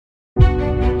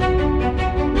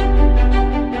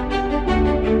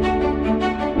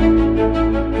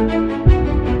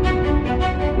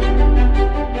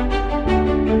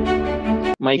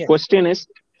my Yes. question is,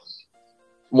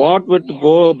 what would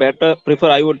go better?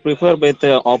 I would prefer with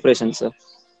operations, sir.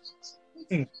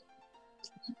 Hmm.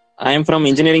 I am from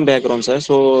engineering background, sir.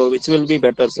 So which will be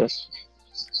better, sir?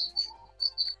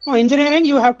 No, engineering,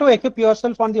 you have to equip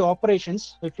yourself on the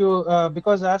operations. If you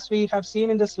because as we have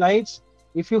seen in the slides,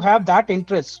 if you have that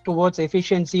interest towards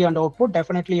efficiency and output,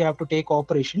 definitely you have to take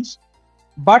operations.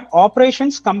 But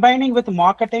operations combining with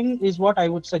marketing is what I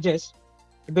would suggest,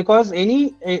 because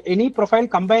any profile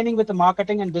combining with the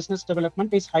marketing and business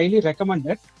development is highly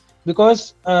recommended, because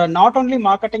not only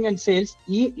marketing and sales,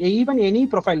 even any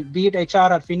profile, be it HR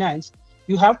or finance,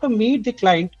 you have to meet the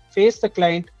client, face the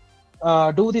client,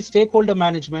 do the stakeholder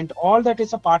management. All that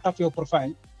is a part of your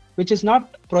profile, which is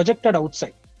not projected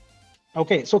outside.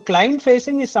 Okay, so client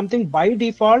facing is something by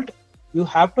default you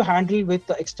have to handle with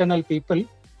the external people,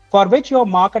 for which your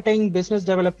marketing, business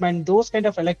development, those kind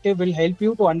of elective will help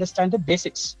you to understand the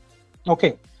basics.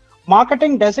 Okay,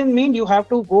 marketing doesn't mean you have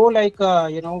to go like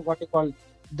what you call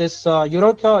this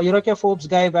Eureka Forbes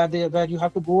guy, where you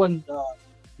have to go and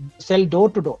sell door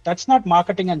to door. That's not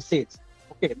marketing and sales.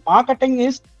 Okay, marketing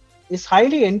is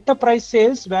highly enterprise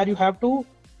sales, where you have to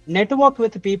network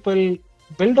with people,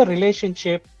 build a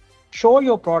relationship, show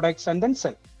your products, and then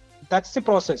sell. That's the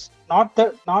process, not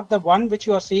the one which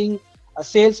you are seeing a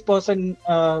salesperson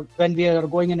when we are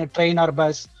going in a train or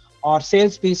bus, or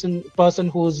salesperson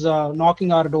who's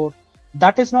knocking our door.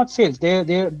 That is not sales. They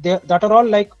that are all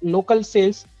like local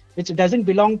sales, which doesn't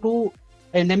belong to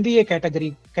an MBA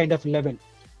category kind of level.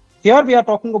 Here we are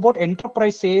talking about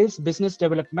enterprise sales, business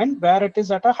development, where it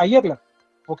is at a higher level.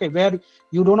 Okay, where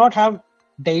you do not have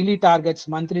daily targets,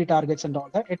 monthly targets, and all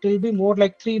that. It will be more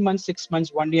like 3 months, 6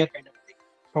 months, 1 year kind of thing.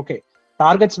 Okay,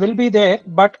 targets will be there,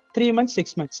 but 3 months,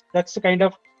 6 months. That's the kind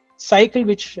of cycle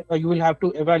which you will have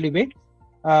to evaluate,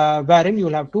 wherein you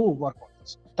will have to work on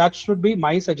this. That should be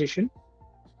my suggestion.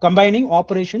 Combining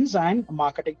operations and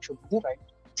marketing should be the right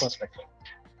perspective.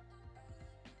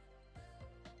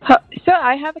 Sir,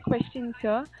 I have a question,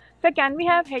 sir. Sir, can we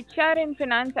have HR in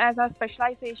finance as our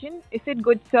specialization? Is it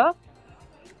good, sir?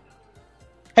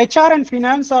 HR and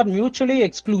finance are mutually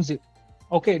exclusive.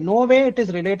 Okay, no way it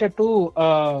is related to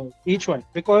each one,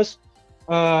 because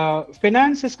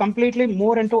finance is completely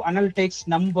more into analytics,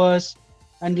 numbers,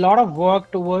 and a lot of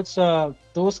work towards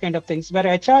those kind of things, where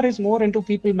HR is more into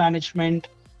people management,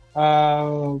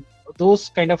 those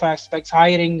kind of aspects,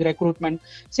 hiring, recruitment.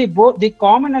 See, both the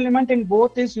common element in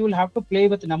both is you will have to play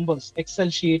with numbers, Excel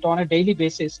sheet on a daily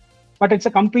basis, but it's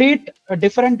a complete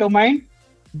different domain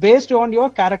based on your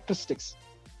characteristics.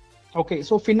 Okay,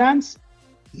 so finance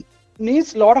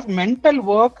needs a lot of mental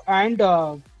work and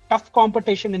tough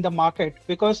competition in the market,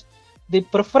 because the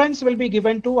preference will be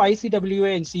given to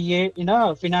ICWA and CA in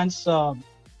a finance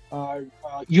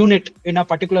unit in a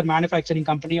particular manufacturing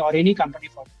company or any company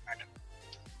for that matter.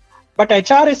 But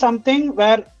HR is something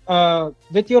where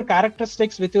with your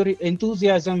characteristics, with your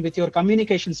enthusiasm, with your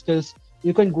communication skills,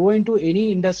 you can go into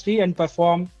any industry and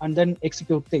perform and then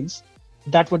execute things.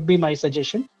 That would be my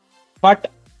suggestion.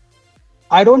 But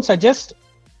I don't suggest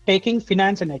taking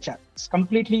finance and HR. It's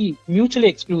completely mutually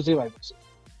exclusive, I would say.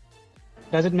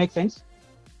 Does it make sense?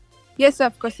 Yes,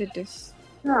 of course it is.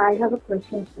 No, I have a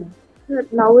question, sir. Sir,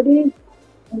 nowadays,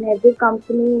 in every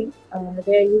company,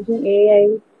 they are using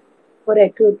AI for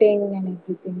recruiting and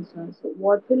everything, sir. So,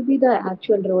 what will be the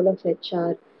actual role of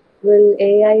HR? Will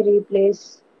AI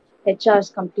replace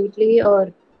HRs completely,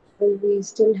 or will we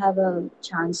still have a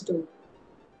chance to?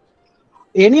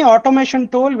 Any automation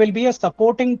tool will be a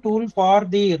supporting tool for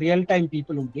the real-time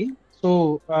people only.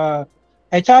 So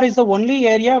HR is the only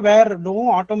area where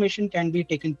no automation can be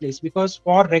taken place, because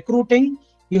for recruiting,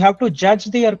 you have to judge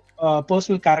their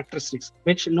personal characteristics,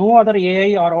 which no other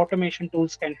AI or automation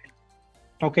tools can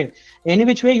help. Okay, any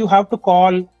which way you have to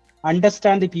call,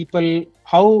 understand the people,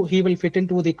 how he will fit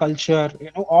into the culture,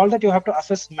 all that you have to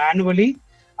assess manually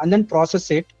and then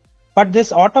process it. But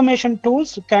this automation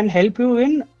tools can help you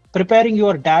in preparing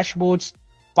your dashboards,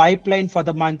 pipeline for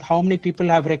the month, how many people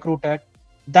have recruited.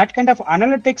 That kind of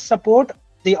analytics support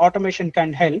the automation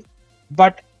can help.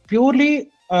 But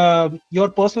purely your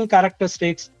personal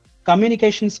characteristics,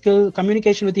 communication skill,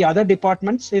 communication with the other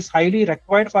departments is highly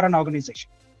required for an organization.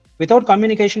 Without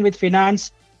communication with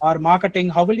finance or marketing,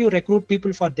 how will you recruit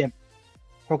people for them?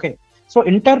 Okay, so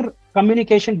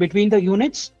intercommunication between the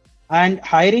units and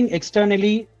hiring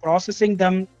externally, processing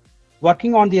them,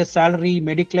 working on their salary,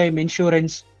 mediclaim,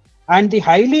 insurance, and the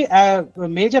highly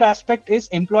major aspect is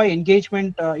employee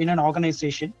engagement in an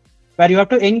organization, where you have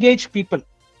to engage people.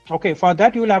 Okay, for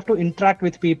that you will have to interact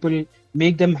with people,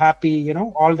 make them happy,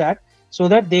 all that, so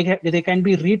that they can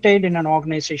be retained in an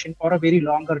organization for a very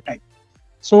longer time.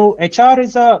 So HR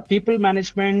is a people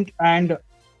management and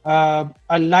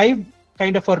a live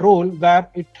kind of a role where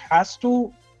it has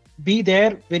to be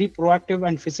there very proactive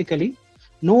and physically.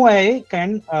 No AI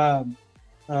can uh,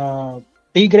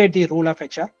 degrade the role of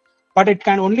HR, but it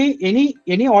can only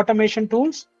any automation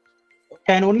tools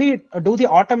can only do the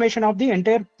automation of the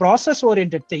entire process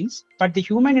oriented things, but the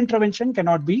human intervention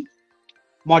cannot be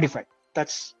modified.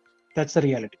 That's the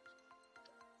reality.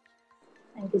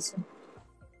 Thank you, sir.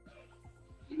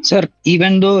 Sir,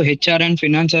 even though HR and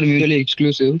finance are mutually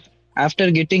exclusive, after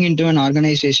getting into an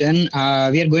organization,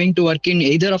 we are going to work in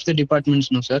either of the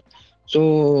departments, no, sir.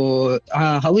 So,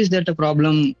 how is that a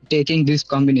problem taking this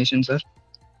combination, sir?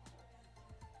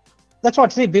 That's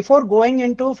what. See, before going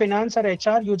into finance or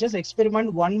HR, you just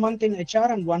experiment 1 month in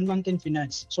HR and 1 month in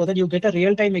finance, so that you get a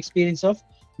real-time experience of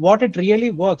what it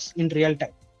really works in real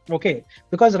time. Okay,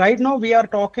 because right now we are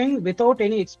talking without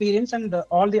any experience and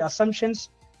all the assumptions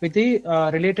with the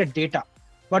related data.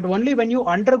 But only when you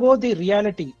undergo the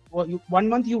reality, 1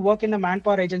 month you work in a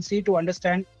manpower agency to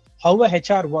understand how a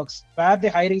HR works, where the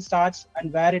hiring starts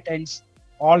and where it ends,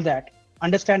 all that.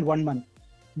 Understand 1 month.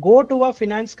 Go to a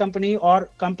finance company or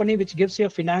company which gives you a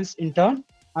finance intern,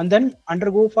 and then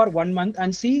undergo for 1 month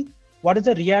and see what is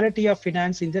the reality of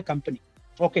finance in the company.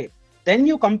 Okay, then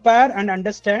you compare and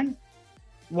understand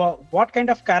what kind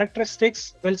of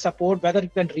characteristics will support, whether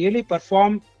it can really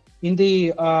perform in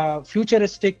the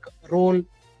futuristic role.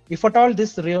 If at all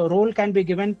this role can be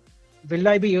given, will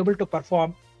I be able to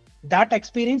perform? That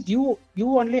experience you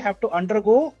only have to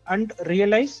undergo and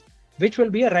realize which will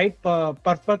be a right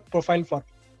perfect profile for.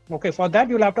 Okay, for that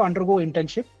you'll have to undergo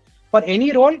internship. For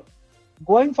any role,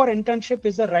 going for internship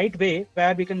is the right way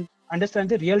where we can understand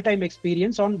the real-time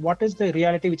experience on what is the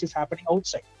reality which is happening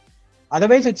outside.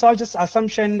 Otherwise, it's all just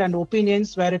assumption and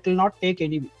opinions where it will not take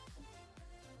anywhere.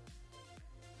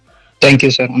 Thank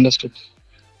you, sir. Understood.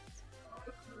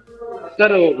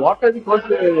 Sir, what are the course?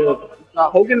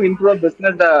 How can we improve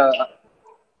business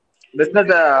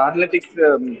analytics?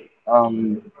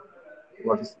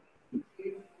 What is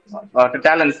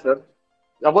talents, sir?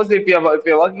 Suppose if you are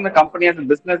working in a company as a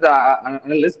business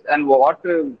analyst, and what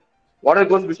are the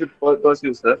course we should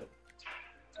pursue, sir?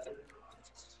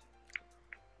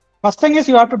 First thing is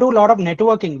you have to do a lot of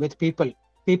networking with people,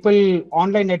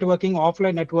 online networking,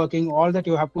 offline networking, all that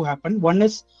you have to happen. One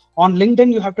is on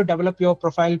LinkedIn, you have to develop your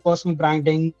profile, personal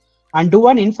branding, and do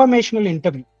an informational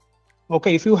interview.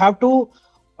 Okay, if you have to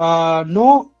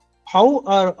know how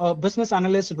a business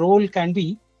analyst role can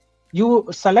be, you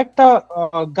select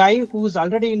a guy who's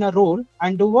already in a role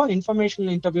and do an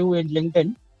informational interview in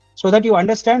LinkedIn, so that you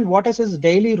understand what is his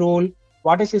daily role,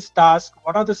 what is his task,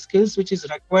 what are the skills which is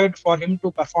required for him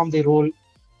to perform the role.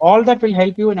 All that will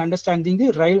help you in understanding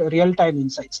the real-time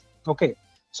insights. Okay,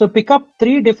 so pick up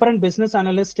 3 different business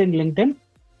analysts in LinkedIn,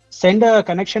 send a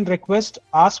connection request,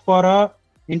 ask for a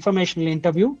informational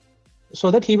interview, so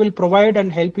that he will provide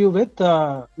and help you with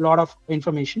a lot of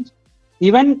information.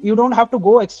 Even you don't have to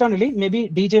go externally, maybe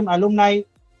DGM alumni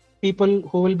people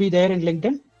who will be there in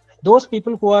LinkedIn, those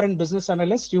people who are in business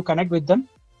analysts, you connect with them.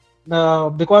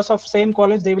 Because of same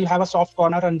college, they will have a soft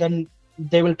corner, and then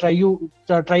they will try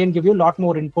and give you a lot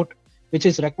more input which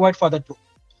is required for that role.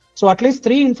 So at least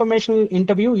 3 informational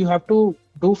interview you have to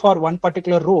do for one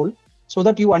particular role, so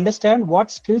that you understand what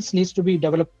skills needs to be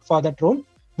developed for that role,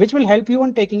 which will help you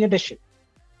in taking a decision.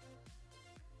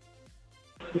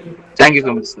 Thank you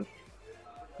so much, sir.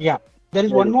 Yeah, there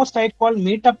is one more site called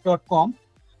meetup.com,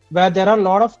 where there are a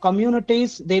lot of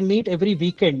communities. They meet every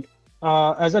weekend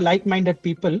as a like-minded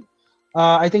people.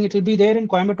 I think it will be there in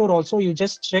Coimbatore also. You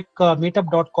just check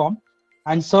meetup.com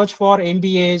and search for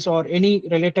MBAs or any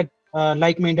related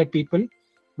like-minded people,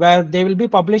 where they will be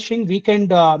publishing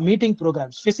weekend meeting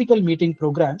programs, physical meeting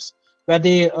programs, where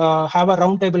they have a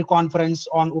roundtable conference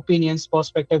on opinions,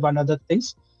 perspective, and other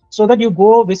things, so that you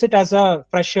go visit as a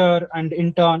fresher and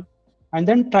intern, and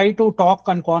then try to talk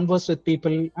and converse with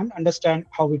people and understand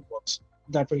how it works.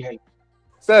 That will help.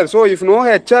 Sir, so if no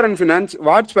HR and finance,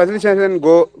 what specialization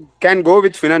can go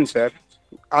with finance, sir,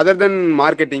 other than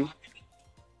marketing?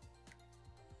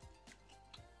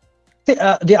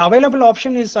 The available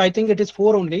option is, I think it is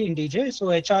 4 only in DJ.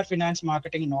 So HR, finance,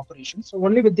 marketing, and operations. So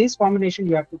only with this combination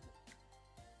you have to.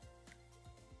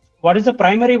 What is the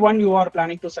primary one you are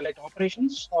planning to select?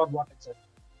 Operations or what is it?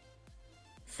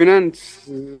 Finance.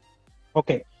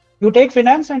 Okay, you take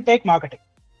finance and take marketing.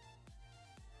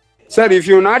 Sir, if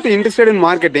you're not interested in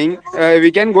marketing,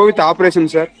 we can go with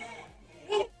operations, sir.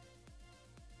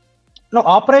 No,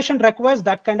 operation requires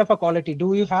that kind of a quality.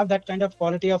 Do you have that kind of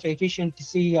quality of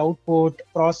efficiency, output,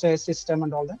 process, system,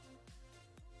 and all that?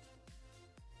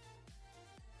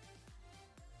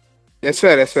 Yes,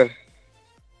 sir. Yes, sir.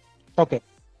 Okay.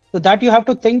 So that you have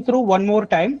to think through one more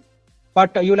time,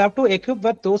 but you'll have to equip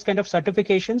with those kind of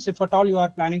certifications if at all you are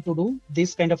planning to do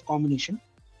this kind of combination.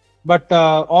 But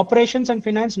operations and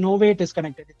finance, no way it is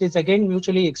connected. It is again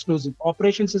mutually exclusive.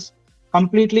 Operations is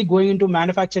completely going into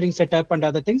manufacturing setup and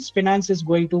other things. Finance is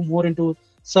going to more into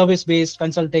service-based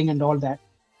consulting and all that,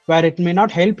 where it may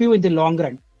not help you in the long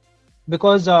run.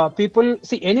 Because people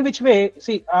see any which way,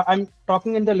 see, I'm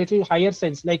talking in the little higher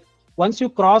sense. Like once you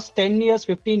cross 10 years,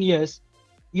 15 years,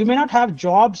 you may not have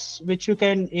jobs which you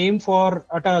can aim for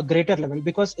at a greater level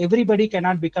because everybody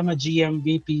cannot become a GM,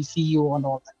 VP, CEO, and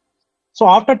all that. So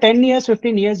after 10 years,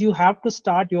 15 years, you have to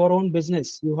start your own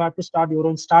business. You have to start your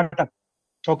own startup.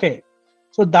 Okay.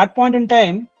 So that point in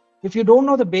time, if you don't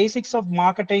know the basics of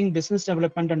marketing, business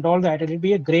development, and all that, it will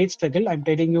be a great struggle. I'm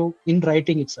telling you in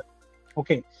writing itself.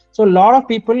 Okay. So a lot of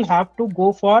people have to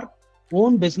go for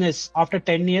own business after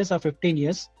 10 years or 15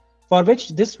 years, for which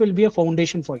this will be a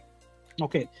foundation for you.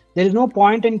 Okay. There is no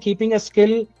point in keeping a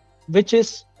skill which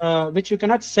is which you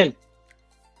cannot sell.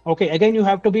 Okay. Again, you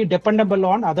have to be dependable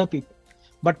on other people.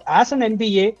 But as an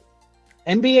MBA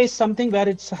is something where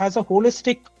it has a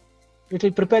holistic, it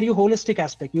will prepare you holistic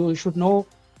aspect. You should know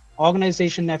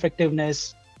organization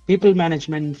effectiveness, people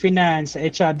management, finance,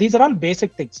 HR. These are all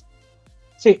basic things.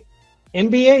 See,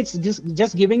 MBA, it's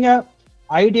just giving a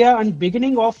idea and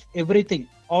beginning of everything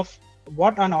of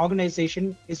what an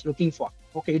organization is looking for.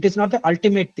 Okay, it is not the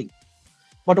ultimate thing,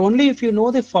 but only if you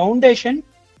know the foundation,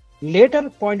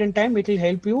 later point in time, it will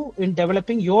help you in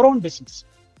developing your own business.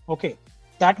 Okay,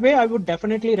 that way I would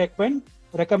definitely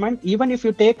recommend even if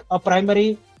you take a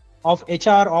primary of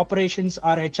HR operations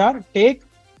or HR, take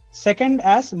second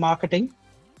as marketing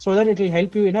so that it will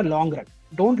help you in a long run.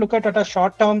 Don't look at a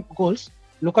short-term goals.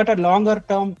 Look at a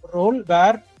longer-term role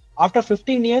where after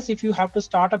 15 years, if you have to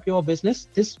start up your business,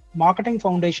 this marketing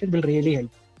foundation will really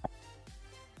help.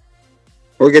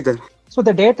 Okay, sir. So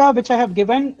the data which I have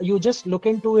given, you just look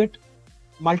into it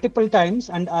multiple times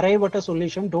and arrive at a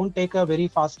solution. Don't take a very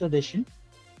faster decision.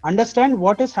 Understand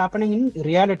what is happening in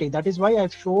reality. That is why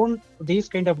I've shown these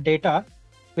kind of data,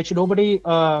 which nobody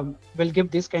will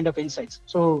give this kind of insights.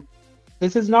 So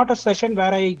this is not a session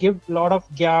where I give a lot of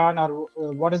gyan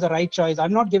or what is the right choice.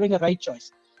 I'm not giving a right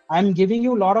choice. I'm giving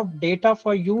you a lot of data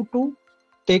for you to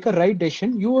take a right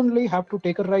decision. You only have to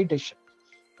take a right decision.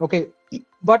 Okay.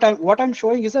 But what I'm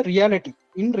showing is a reality.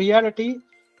 In reality,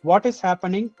 what is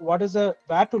happening, what is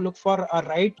where to look for a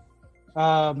right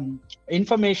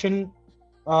information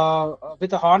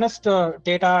with a honest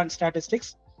data and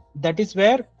statistics. That is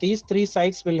where these three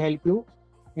sites will help you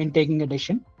in taking a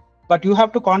decision. But you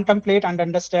have to contemplate and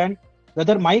understand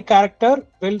whether my character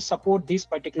will support this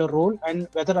particular role and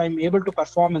whether I'm able to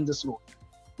perform in this role.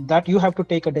 That you have to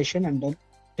take a decision and then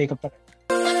take up the